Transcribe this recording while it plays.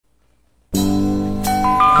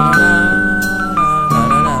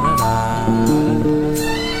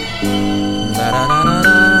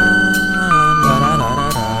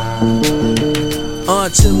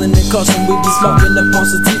chillin' in caution, we be smoking up on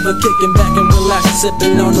sativa, kicking back and relaxing,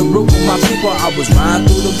 sipping on the roof with my people. I was riding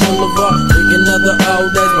through the boulevard, thinking of the old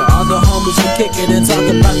days where all the homies would kick it and talk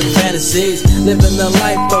about the fantasies. Living the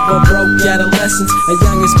life of a broke adolescent, a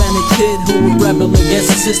young Hispanic kid who would rebel against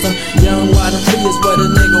the system. Young, wild, and free is what a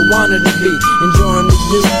nigga wanted to be. Enjoying the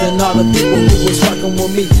youth and all the people who was fucking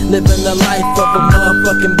with me. Living the life of a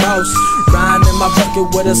motherfucking boss. Riding in my bucket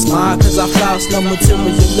with a smile, cause I flouse no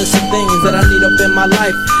materialistic things that I need up in my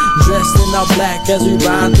life. Dressed in all black as we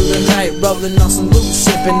ride through the night, rolling on some loot,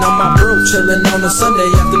 sipping on my brew, chilling on a Sunday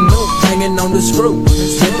afternoon, hanging on the screw,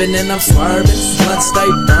 slipping and I'm swerving, blunt stay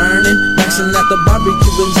burning, maxing at the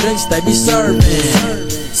barbecue and drinks they be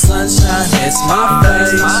serving. Sunshine hits my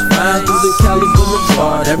face, flying through the Cali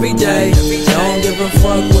Boulevard every day. Don't give a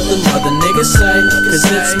fuck what the mother niggas say, cause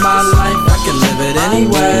it's my life, I can live it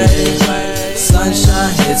anyway.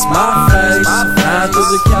 Sunshine hits my face, flying through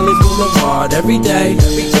the Cali Boulevard every day.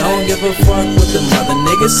 Don't give a fuck what the mother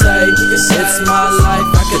niggas say, cause it's my life,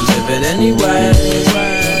 I can live it anyway.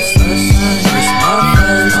 Sunshine hits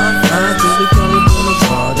my face.